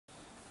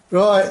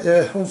Right,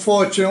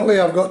 unfortunately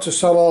I've got to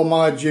sell all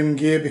my gym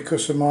gear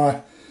because of my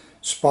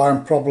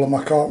spine problem.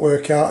 I can't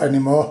work out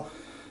anymore,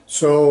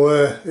 so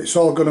it's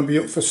all going to be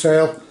up for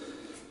sale.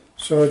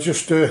 So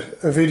just a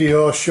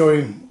video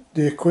showing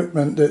the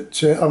equipment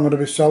that I'm going to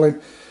be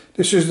selling.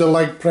 This is the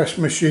leg press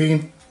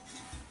machine,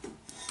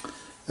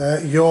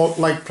 York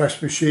leg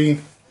press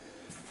machine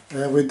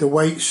with the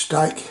weight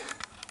stack.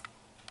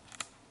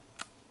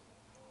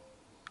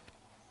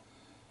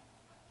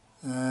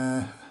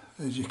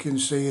 As you can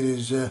see, it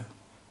is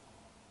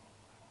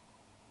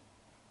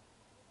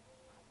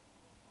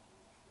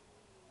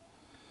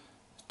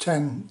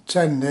 10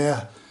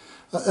 there.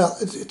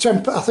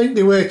 I think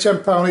they weigh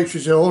 £10 each,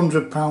 is a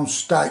 £100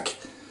 stack.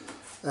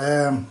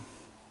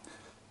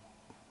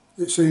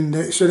 It's in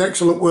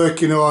excellent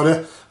working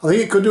order. I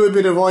think it could do a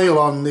bit of oil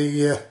on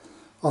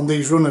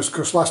these runners,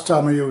 because last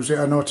time I used it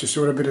I noticed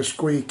there were a bit of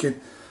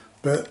squeaking.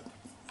 But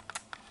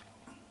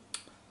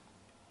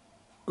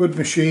good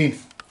machine,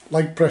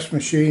 leg press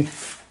machine.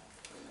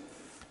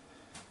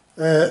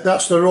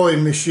 That's the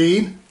rowing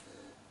machine,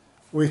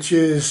 which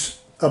is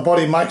a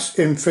Bodymax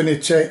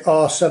Infinity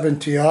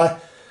R70i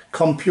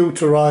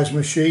computerized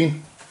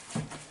machine.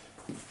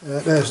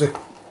 There's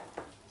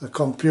the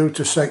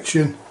computer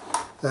section.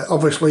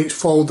 Obviously it's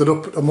folded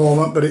up at the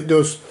moment, but it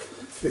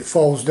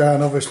folds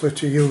down obviously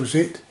to use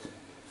it.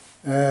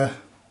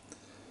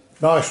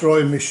 Nice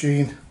rowing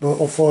machine, but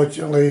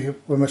unfortunately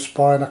with my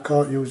spine I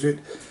can't use it.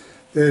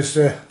 There's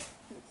a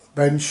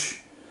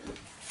bench,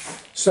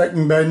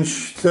 second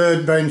bench,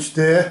 third bench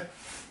there.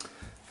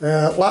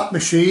 Lat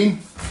machine,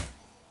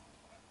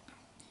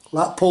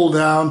 lat pull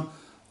down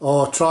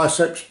or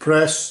triceps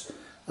press,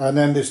 and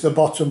then there's the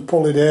bottom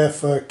pulley there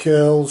for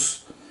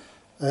curls,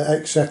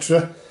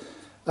 etc.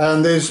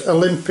 And there's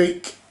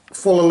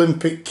full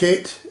Olympic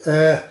kit.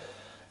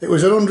 It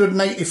was an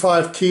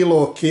 185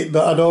 kilo kit,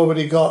 but I'd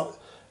already got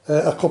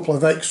a couple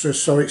of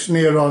extras, so it's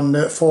near on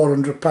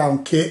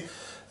 £400 kit.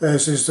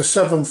 There's the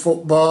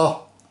 7-foot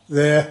bar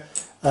there,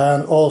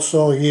 and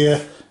also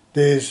here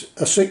there's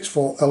a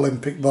 6-foot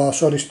Olympic bar,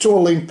 so there's 2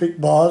 Olympic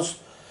bars.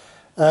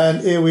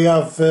 And here we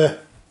have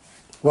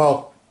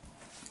well,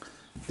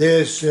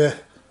 there's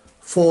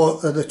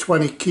 4 of the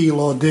 20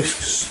 kilo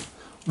discs,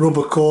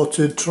 rubber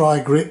coated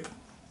tri-grip.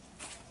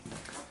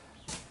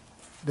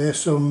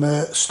 There's some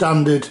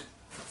standard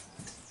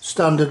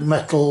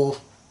metal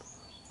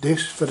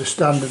discs for the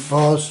standard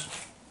bars.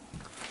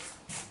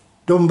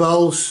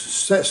 Dumbbells,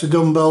 sets of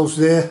dumbbells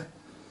there.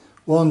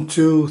 1,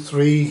 2,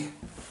 3,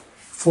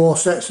 4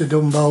 sets of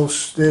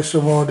dumbbells. There's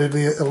some more of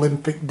the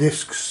Olympic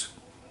discs,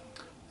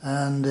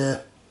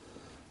 and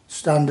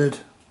standard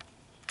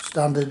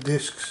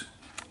discs.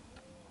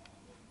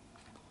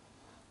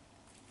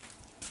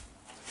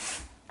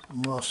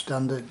 Some more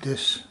standard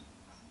discs.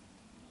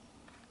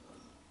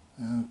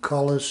 And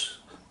collars.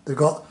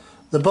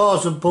 The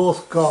bars have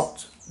both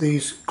got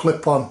these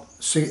clip-on,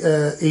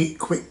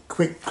 quick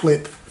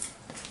clip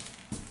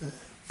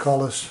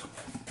collars,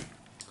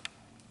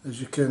 as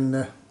you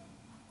can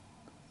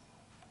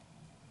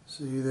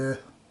see there.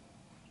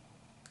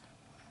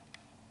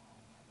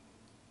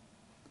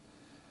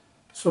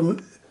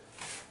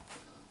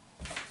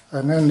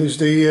 And then there's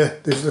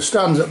the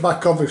stands at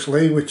back,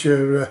 obviously, which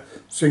are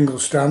single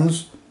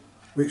stands,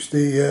 which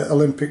the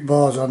Olympic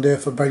bars on there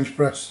for bench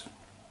press.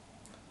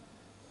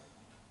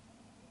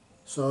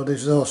 So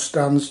there's those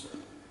stands.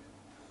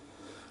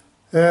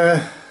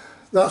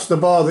 That's the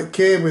bar that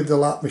came with the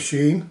lat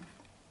machine,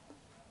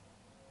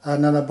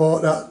 and then I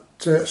bought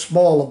that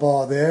smaller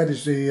bar there.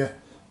 There's the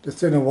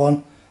thinner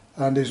one,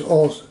 and there's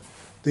also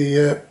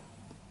the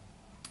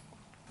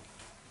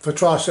for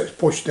triceps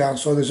push down,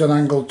 so there's an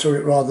angle to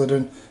it rather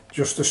than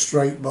just a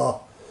straight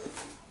bar.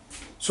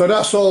 So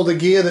that's all the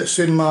gear that's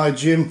in my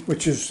gym,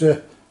 which is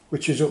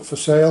up for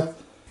sale.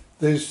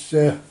 There's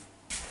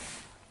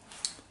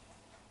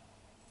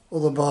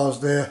other bars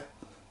there,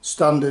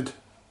 standard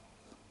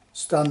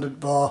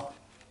bar,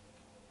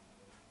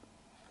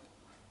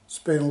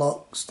 spin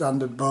lock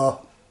standard bar,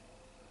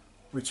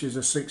 which is a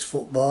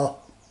 6-foot bar,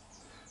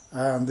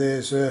 and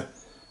there's a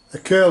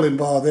curling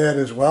bar there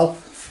as well.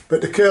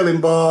 But the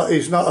curling bar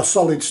is not a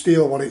solid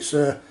steel one; it's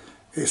a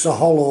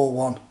hollow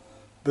one,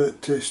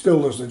 but it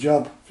still does the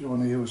job if you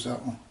want to use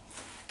that one.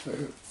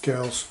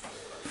 Curls.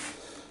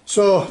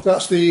 So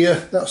that's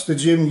the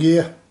gym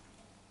gear.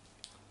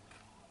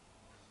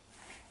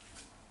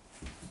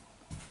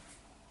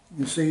 You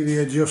can see the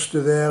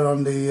adjuster there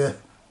on the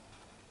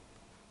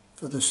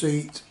for the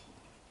seat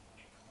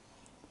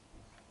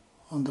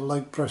on the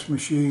leg press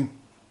machine,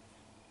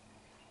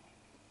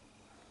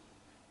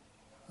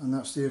 and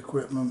that's the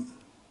equipment.